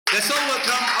Let's all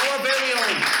welcome our very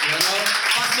own,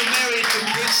 Pastor Mary to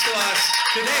preach to us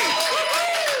today.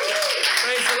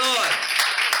 Praise the Lord.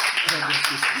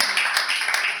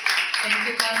 Thank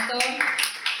you, Pastor.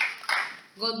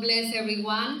 God bless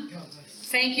everyone.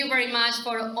 Thank you very much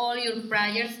for all your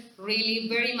prayers. Really,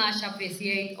 very much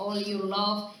appreciate all your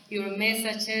love, your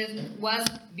messages. Was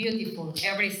beautiful,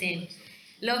 everything.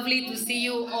 Lovely to see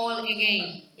you all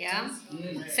again. Yeah?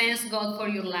 Thanks God for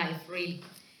your life, really.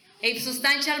 A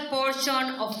substantial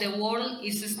portion of the world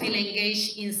is still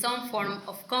engaged in some form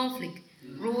of conflict.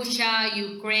 Russia,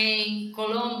 Ukraine,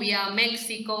 Colombia,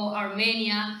 Mexico,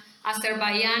 Armenia,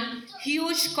 Azerbaijan,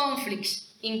 huge conflicts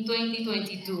in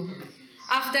 2022.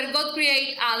 After God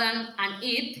created Adam and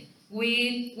Eve,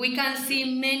 we can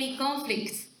see many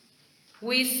conflicts.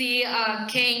 We see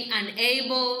Cain and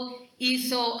Abel,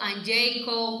 Esau and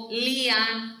Jacob,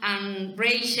 Leah and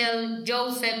Rachel,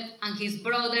 Joseph and his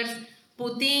brothers,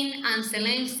 Putin and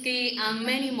Zelensky, and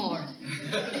many more.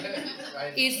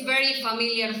 Right. It's very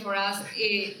familiar for us,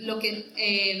 look at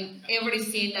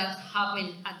everything that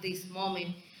happened at this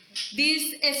moment.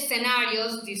 These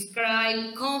scenarios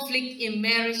describe conflict in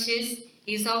marriages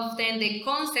is often the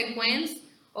consequence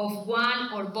of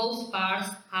one or both parts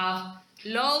have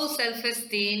low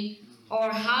self-esteem or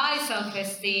high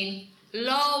self-esteem,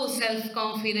 low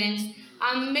self-confidence,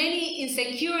 and many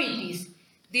insecurities.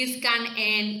 This can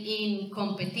end in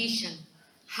competition.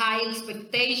 High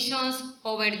expectations,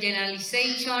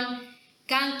 overgeneralization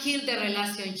can kill the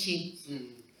relationship.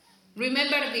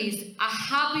 Remember this, a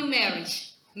happy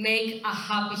marriage makes a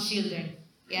happy children.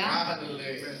 Yeah?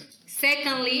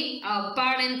 Secondly,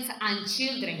 parents and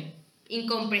children.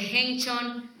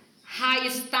 Incomprehension, high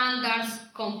standards,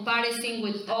 comparison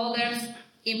with others,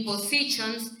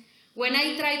 impositions. When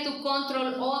I try to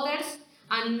control others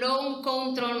and don't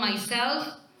control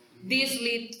myself, this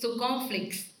leads to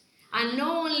conflicts. And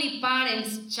not only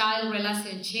parents-child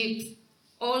relationships,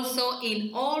 also in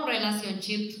all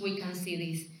relationships we can see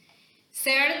this.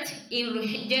 Third,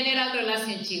 in general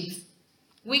relationships,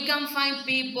 we can find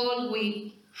people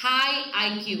with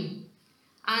high IQ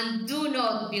and do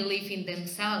not believe in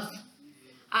themselves.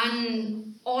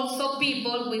 And also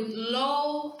people with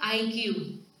low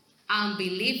IQ and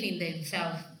believe in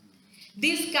themselves.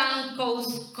 This can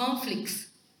cause conflicts.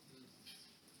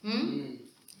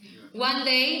 One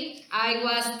day, I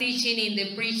was teaching in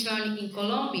the prison in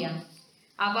Colombia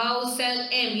about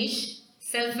self-image,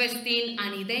 self-esteem,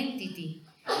 and identity.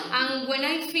 And when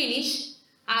I finished,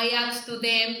 I asked to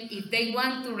them if they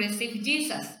want to receive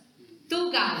Jesus.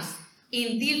 Two guys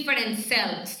in different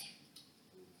cells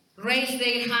raised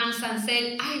their hands and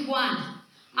said,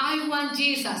 I want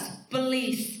Jesus,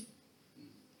 please.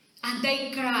 And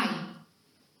they cried.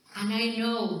 And I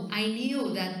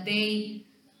knew that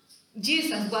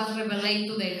Jesus was revealed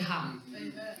to their heart.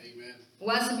 Amen. It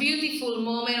was a beautiful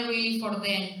moment really for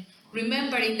them.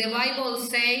 Remember, in the Bible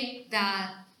say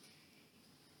that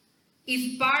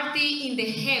it's party in the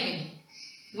heaven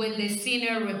when the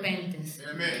sinner repents.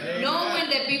 Amen. Not when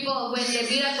the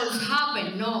miracles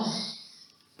happen, no.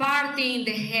 Party in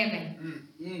the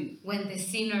heaven when the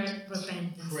sinner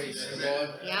repents. Praise the Lord.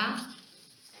 Yeah?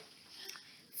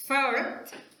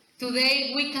 Third,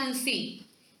 today we can see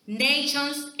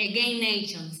nations against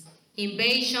nations,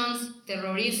 invasions,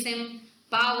 terrorism,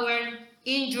 power,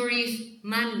 injuries,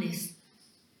 madness.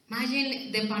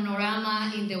 Imagine the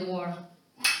panorama in the world.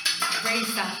 Very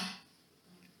sad.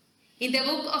 In the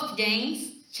book of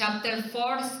James, chapter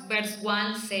 4, verse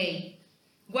 1 say,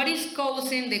 what is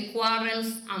causing the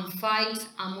quarrels and fights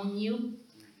among you?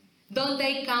 Don't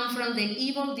they come from the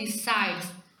evil desires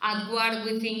at war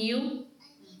within you?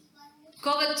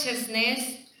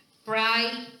 Covetousness,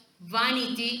 pride,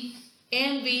 vanity,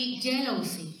 envy,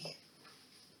 jealousy.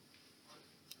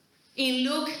 In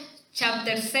Luke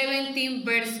chapter 17,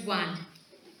 verse 1,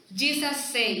 Jesus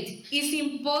said, it's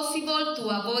impossible to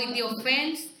avoid the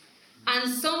offense,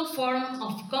 and some form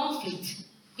of conflict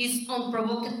is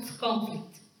unprovoked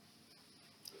conflict.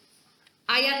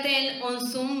 I attend on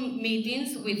Zoom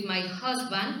meetings with my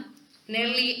husband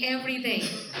nearly every day.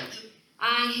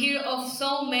 I hear of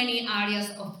so many areas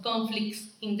of conflicts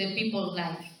in the people's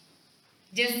life.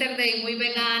 Yesterday we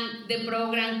began the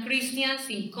program Christians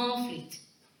in Conflict.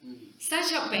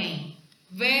 Such a pain,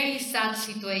 very sad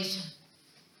situation.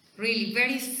 Really,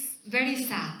 very, very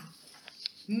sad.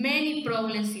 Many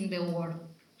problems in the world.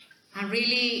 And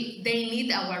really, they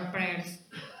need our prayers.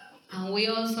 And we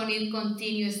also need to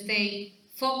continue to stay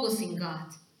focused in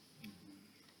God.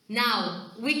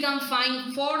 Now, we can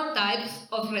find 4 types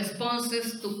of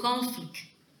responses to conflict.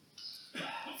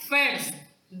 First,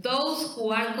 those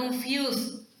who are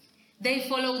confused, they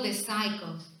follow the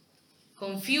cycle.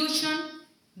 confusion,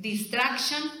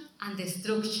 distraction, and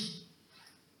destruction.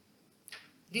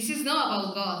 This is not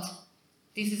about God.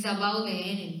 This is about the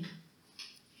enemy.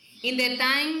 In the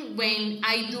time when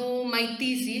I do my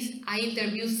thesis, I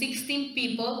interviewed 16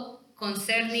 people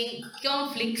concerning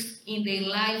conflicts in their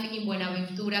life in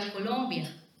Buenaventura, Colombia.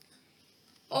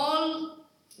 All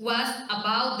was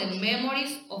about the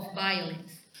memories of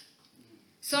violence.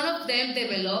 Some of them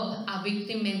developed a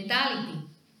victim mentality,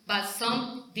 but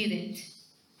some didn't.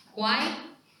 Why?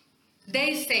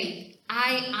 They say,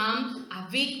 I am a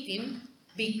victim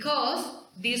because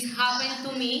this happened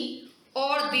to me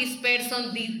or this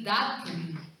person did that to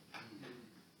me.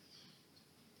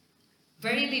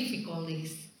 Very difficult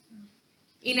this.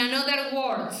 In other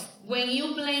words, when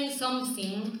you blame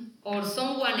something or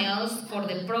someone else for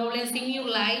the problems in your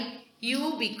life,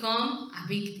 you become a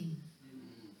victim.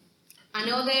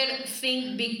 Another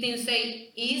thing victims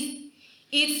say is,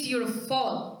 it's your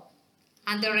fault.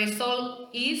 And the result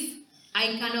is,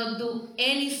 I cannot do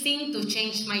anything to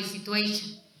change my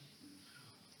situation.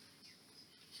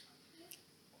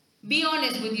 Be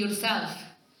honest with yourself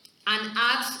and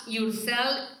ask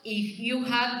yourself if you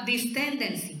have this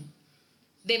tendency.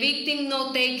 The victim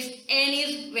no takes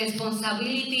any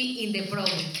responsibility in the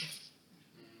problem.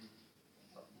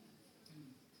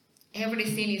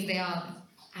 Everything is the other,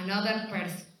 another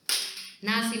person,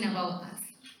 nothing about us.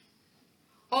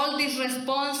 All these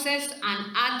responses and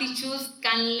attitudes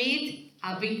can lead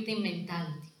a victim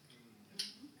mentality.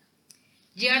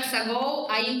 Years ago,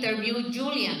 I interviewed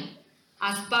Julian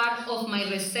as part of my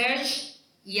research,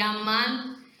 young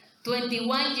man,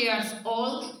 21 years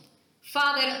old,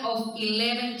 father of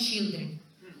 11 children.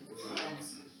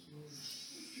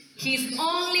 His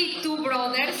only 2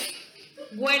 brothers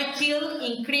were killed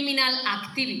in criminal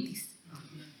activities.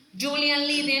 Julian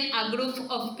leading a group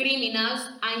of criminals,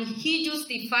 and he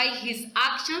justified his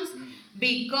actions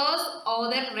because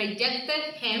others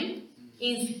rejected him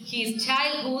in his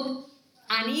childhood,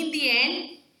 and in the end,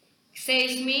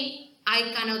 says me,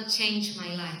 I cannot change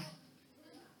my life.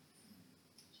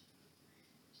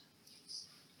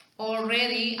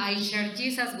 Already I shared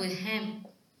Jesus with him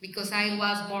because I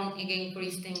was born again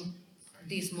Christian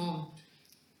this month.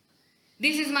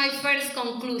 This is my first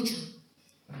conclusion.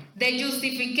 The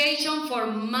justification for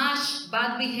much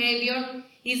bad behavior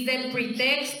is the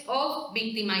pretext of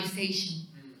victimization.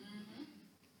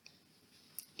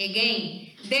 Again,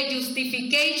 the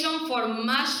justification for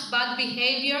much bad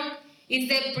behavior is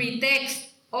the pretext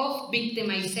of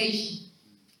victimization.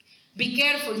 Be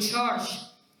careful, church,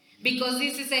 because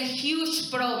this is a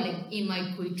huge problem in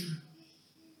my culture.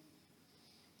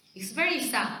 It's very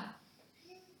sad.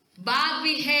 Bad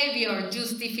behavior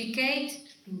justified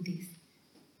in this.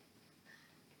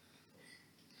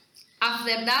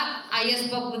 After that, I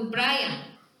spoke with Brian,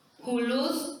 who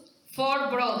lost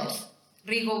 4 brothers,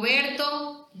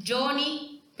 Rigoberto,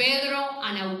 Johnny, Pedro,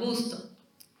 and Augusto.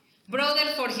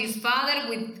 Brother for his father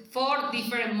with 4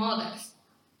 different mothers.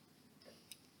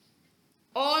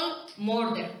 All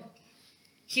murdered.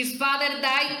 His father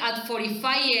died at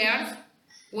 45 years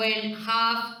when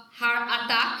had heart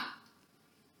attack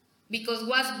because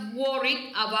was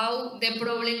worried about the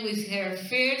problem with her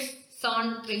first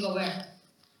son, Rigoberto.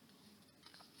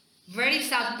 Very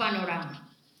sad panorama.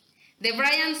 The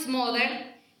Brian's mother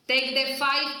take the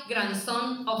 5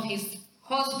 grandsons of his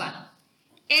husband,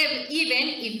 even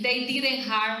if they didn't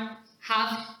have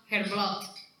her blood.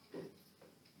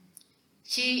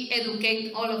 She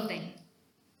educated all of them.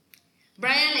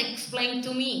 Brian explained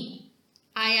to me,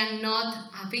 I am not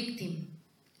a victim.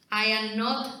 I am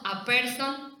not a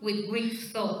person with weak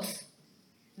thoughts.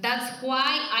 That's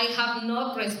why I have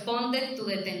not responded to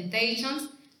the temptations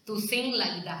to think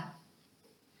like that.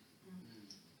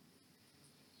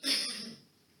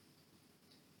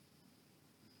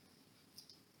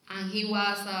 And he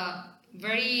was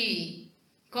very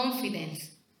confident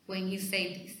when he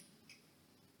said this.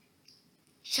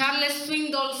 Charles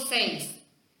Swindoll says,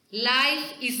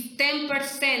 life is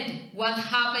 10% what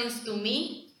happens to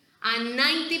me and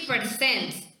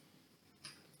 90%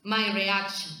 my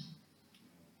reaction.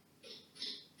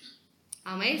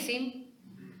 Amazing.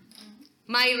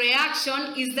 My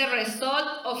reaction is the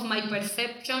result of my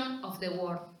perception of the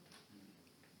world.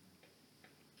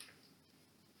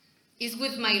 It's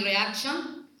with my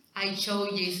reaction I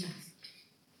chose Jesus.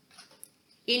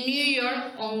 In New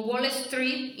York, on Wall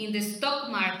Street, in the stock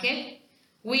market,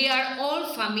 we are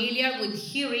all familiar with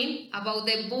hearing about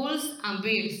the bulls and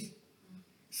bears,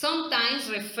 sometimes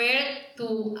referred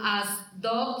to as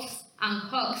dogs and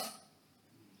hogs.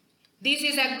 This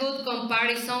is a good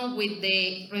comparison with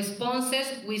the responses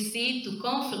we see to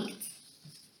conflicts.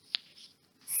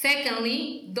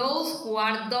 Secondly, those who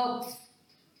are dogs.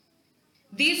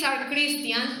 These are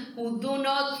Christians who do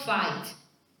not fight.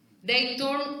 They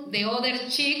turn the other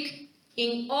cheek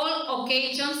in all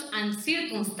occasions and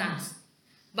circumstances,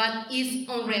 but is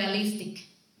unrealistic.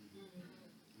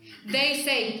 They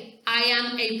say, I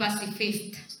am a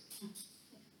pacifist.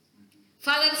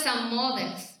 Fathers and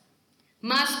mothers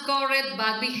must correct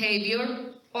bad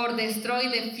behavior or destroy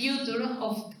the future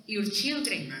of your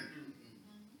children.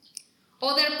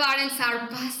 Other parents are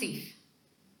passive,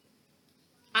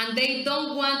 and they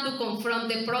don't want to confront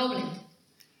the problem.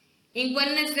 In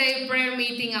Wednesday prayer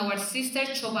meeting, our sister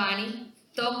Chobani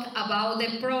talked about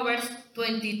the Proverbs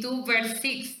 22 verse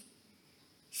 6.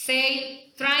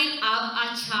 Say, train up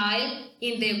a child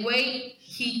in the way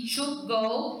he should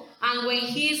go, and when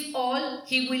he is old,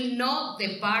 he will not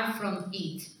depart from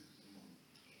it.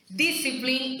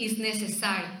 Discipline is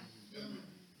necessary.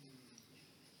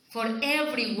 For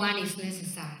everyone is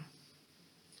necessary.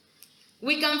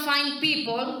 We can find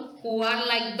people who are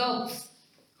like dogs,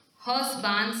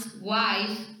 husbands,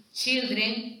 wives,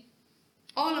 children,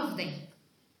 all of them.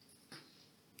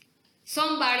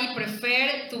 Somebody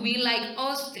prefer to be like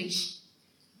ostrich,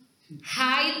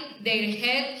 hide their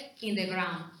head in the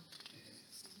ground.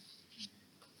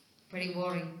 Very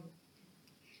boring.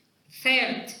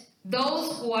 Third,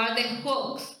 those who are the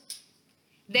hawks,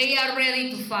 they are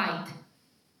ready to fight.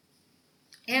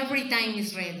 Every time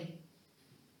is ready.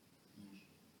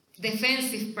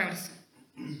 Defensive person.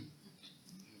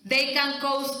 They can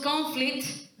cause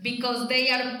conflict because they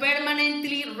are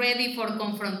permanently ready for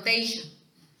confrontation.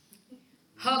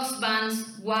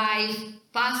 Husbands, wives,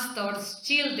 pastors,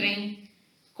 children,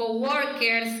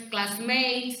 co-workers,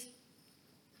 classmates,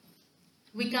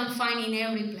 we can find in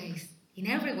every place, in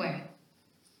everywhere.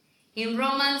 In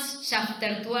Romans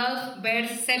chapter 12,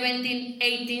 verse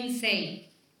 17-18 say,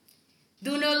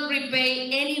 do not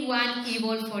repay anyone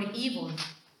evil for evil.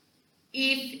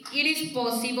 If it is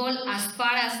possible, as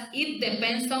far as it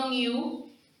depends on you,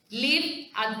 live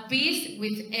at peace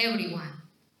with everyone.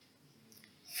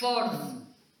 Fourth,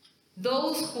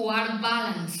 those who are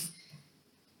balanced.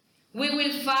 We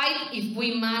will fight if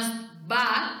we must,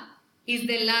 but is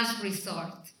the last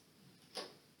resort.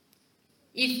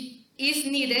 If is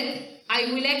needed,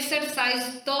 I will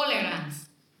exercise tolerance,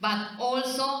 but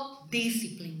also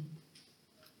discipline.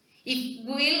 It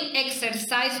will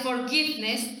exercise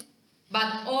forgiveness,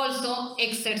 but also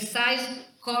exercise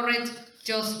correct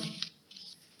judgment.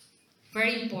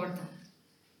 Very important.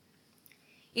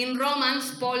 In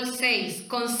Romans, Paul says,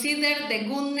 consider the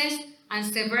goodness and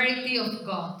severity of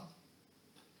God.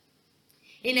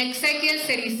 In Ezekiel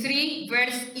 33,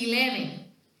 verse 11,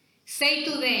 say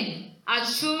to them,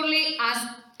 as surely as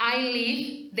I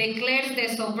live, declares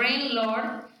the sovereign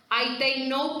Lord, I take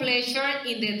no pleasure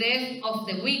in the death of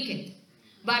the wicked,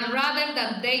 but rather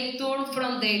that they turn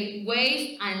from their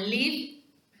ways and live.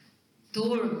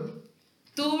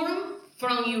 Turn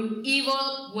from your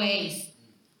evil ways.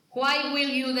 Why will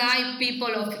you die,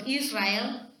 people of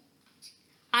Israel?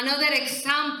 Another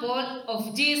example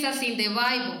of Jesus in the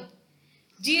Bible.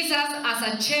 Jesus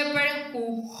as a shepherd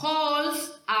who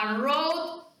holds a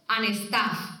rod and a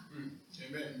staff.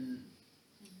 Amen.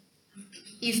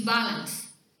 Is balanced.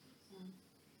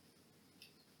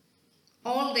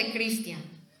 All the Christians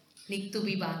need to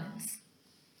be balanced.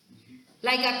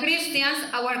 Like a Christians,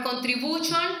 our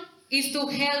contribution is to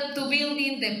help to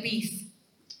building the peace.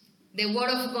 The Word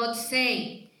of God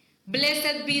says,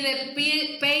 blessed be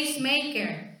the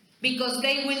pacemaker, because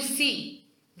they will see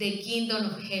the kingdom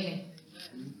of heaven.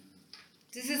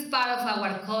 This is part of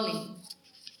our calling.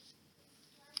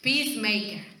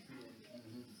 Peacemaker.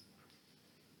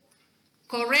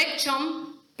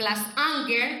 Correction plus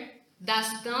anger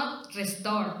does not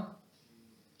restore.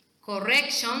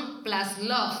 Correction plus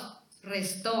love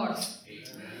restores.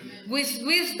 Amen. With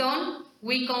wisdom,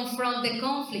 we confront the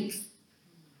conflicts.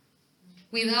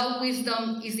 Without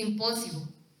wisdom, it's impossible.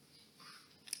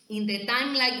 In the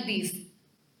time like this,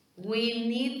 we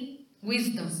need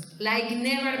wisdom like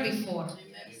never before.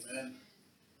 Amen.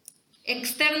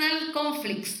 External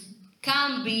conflicts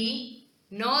can be,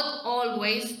 not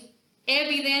always,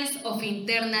 evidence of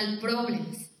internal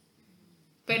problems.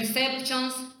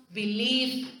 Perceptions,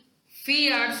 beliefs,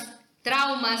 fears,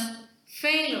 traumas,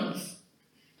 failures.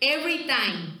 Every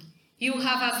time you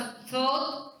have a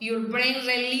thought, your brain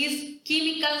releases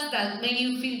chemicals that make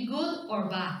you feel good or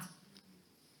bad.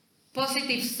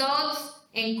 Positive thoughts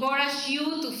encourage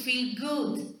you to feel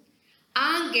good.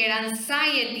 Anger,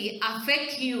 anxiety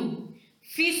affect you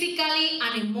physically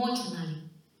and emotionally.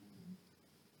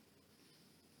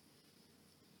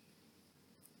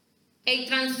 A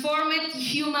transformed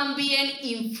human being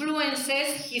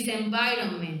influences his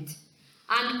environment,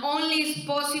 and only is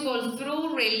possible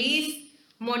through release,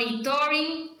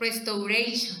 monitoring,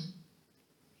 restoration.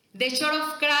 The Church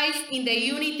of Christ in the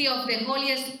unity of the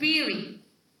Holy Spirit.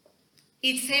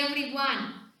 It's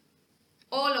everyone,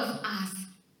 all of us,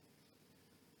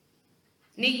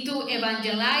 need to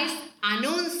evangelize,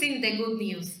 announcing the good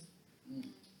news.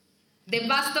 The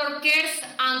pastor cares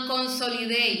and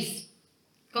consolidates.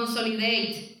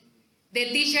 The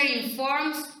teacher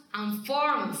informs and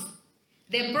forms.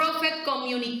 The prophet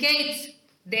communicates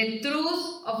the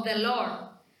truth of the Lord.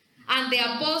 And the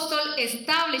apostle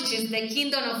establishes the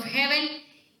kingdom of heaven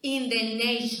in the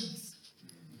nations.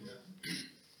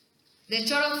 The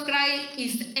Church of Christ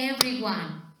is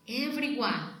everyone.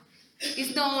 Everyone.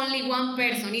 It's not only one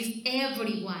person, it's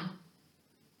everyone.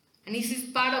 And this is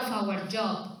part of our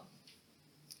job.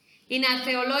 In a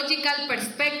theological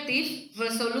perspective,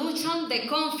 resolution the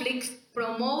conflicts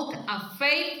promote a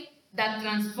faith that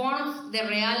transforms the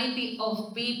reality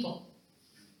of people.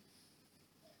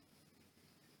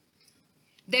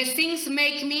 The things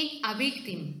make me a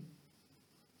victim.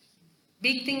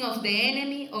 Victim of the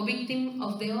enemy or victim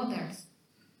of the others.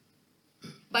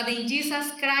 But in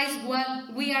Jesus Christ,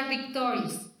 we are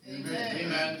victorious. Amen.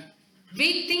 Amen.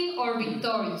 Victim or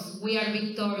victorious? We are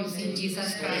victorious in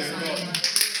Jesus Christ. Amen.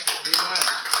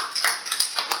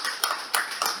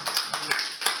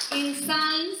 In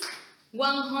Psalms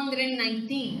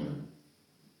 119,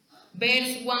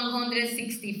 verse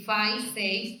 165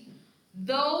 says,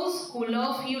 "Those who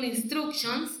love your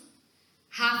instructions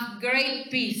have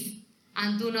great peace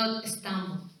and do not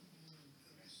stumble."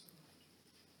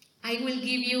 I will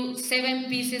give you 7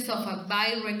 pieces of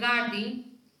advice regarding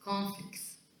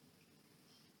conflicts.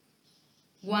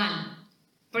 1.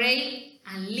 Pray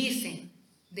and listen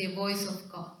the voice of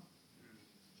God.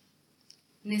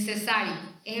 Necessary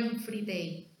every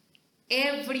day,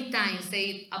 every time,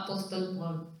 said Apostle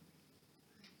Paul.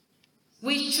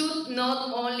 We should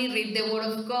not only read the Word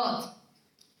of God,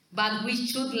 but we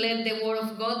should let the Word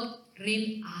of God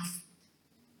read us.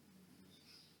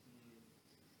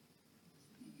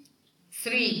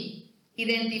 3.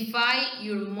 Identify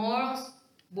your most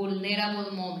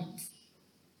vulnerable moments.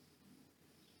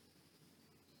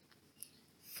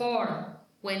 4.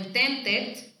 When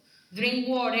tempted, drink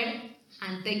water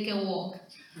and take a walk.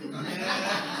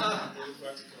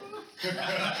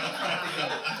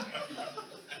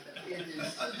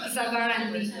 It's a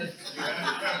guarantee.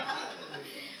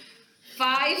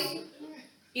 5.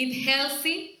 Eat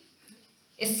healthy,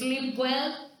 sleep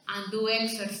well, and do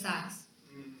exercise.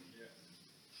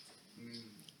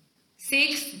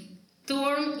 6.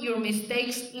 Turn your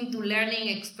mistakes into learning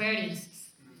experiences.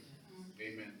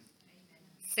 Amen.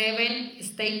 7.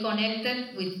 Stay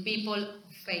connected with people of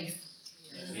faith.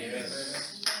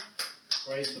 Yes.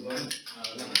 Praise the Lord.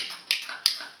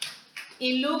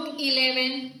 In Luke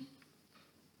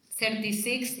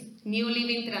 11:36, New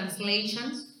Living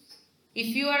Translation, if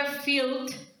you are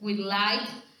filled with light,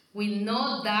 with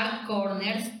no dark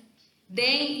corners,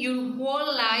 then your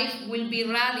whole life will be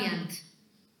radiant,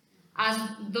 as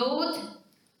though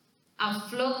a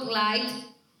floodlight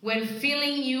were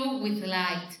filling you with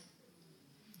light.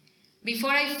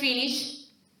 Before I finish,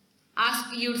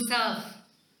 ask yourself,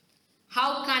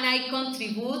 how can I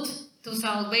contribute to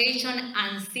salvation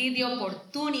and see the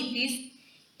opportunities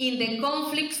in the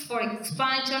conflicts for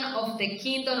expansion of the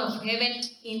kingdom of heaven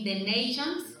in the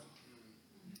nations?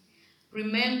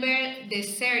 Remember the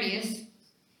series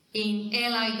in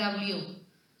LIW.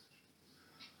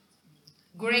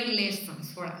 Great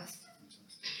lessons for us.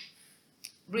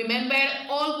 Remember,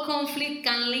 all conflict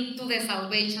can lead to the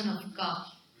salvation of God.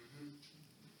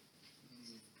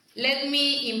 Let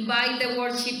me invite the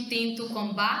worship team to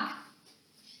come back.